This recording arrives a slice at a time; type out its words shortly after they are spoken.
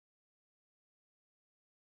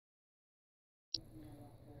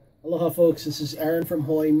Aloha folks, this is Aaron from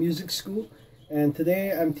Hawaiian Music School, and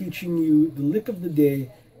today I'm teaching you the lick of the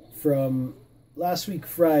day from last week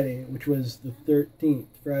Friday, which was the 13th,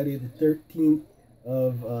 Friday the 13th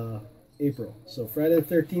of April. So Friday the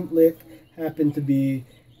 13th lick happened to be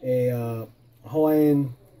a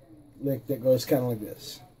Hawaiian lick that goes kind of like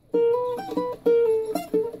this.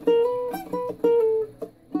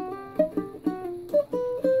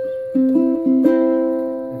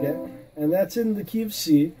 Okay, and that's in the key of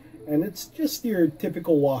C. And it's just your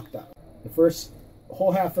typical walk down. The first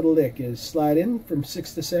whole half of the lick is slide in from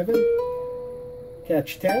 6 to 7,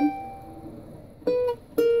 catch 10,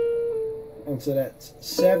 and so that's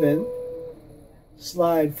 7,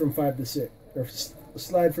 slide from 5 to 6, or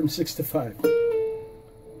slide from 6 to 5,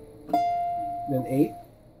 then 8,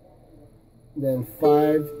 then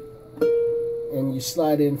 5, and you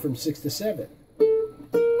slide in from 6 to 7,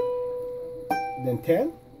 then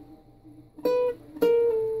 10,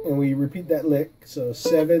 and we repeat that lick. So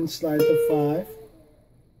 7, slide to 5.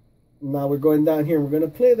 Now we're going down here. We're going to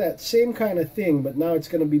play that same kind of thing, but now it's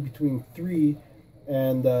going to be between 3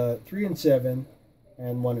 and 7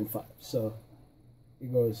 and 1 and 5. So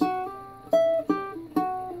it goes.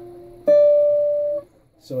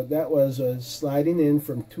 So what that was sliding in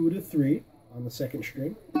from 2 to 3 on the second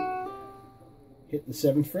string. Hit the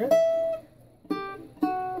 7th fret.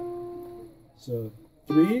 So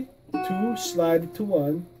 3, 2, slide to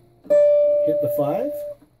 1, hit the 5,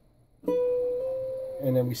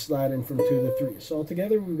 and then we slide in from 2 to 3. So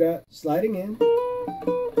altogether we've got sliding in,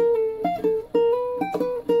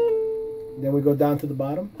 then we go down to the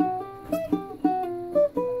bottom,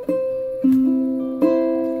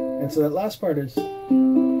 and so that last part is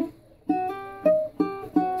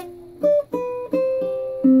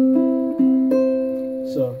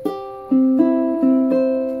so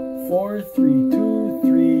 4, 3, 2,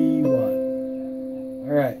 3, 1.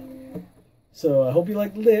 Alright, so I hope you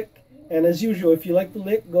like the lick, and as usual, if you like the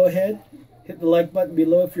lick, go ahead, hit the like button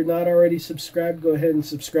below. If you're not already subscribed, go ahead and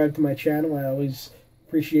subscribe to my channel. I always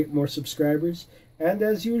appreciate more subscribers. And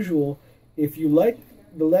as usual, if you like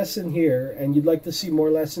the lesson here and you'd like to see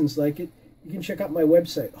more lessons like it, you can check out my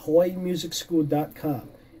website, hawaiianmusicschool.com,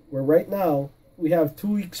 where right now we have 2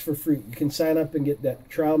 weeks for free. You can sign up and get that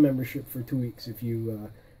trial membership for 2 weeks if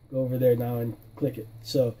you go over there now and click it.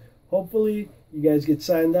 So hopefully you guys get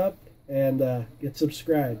signed up and get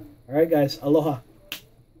subscribed. All right, guys. Aloha.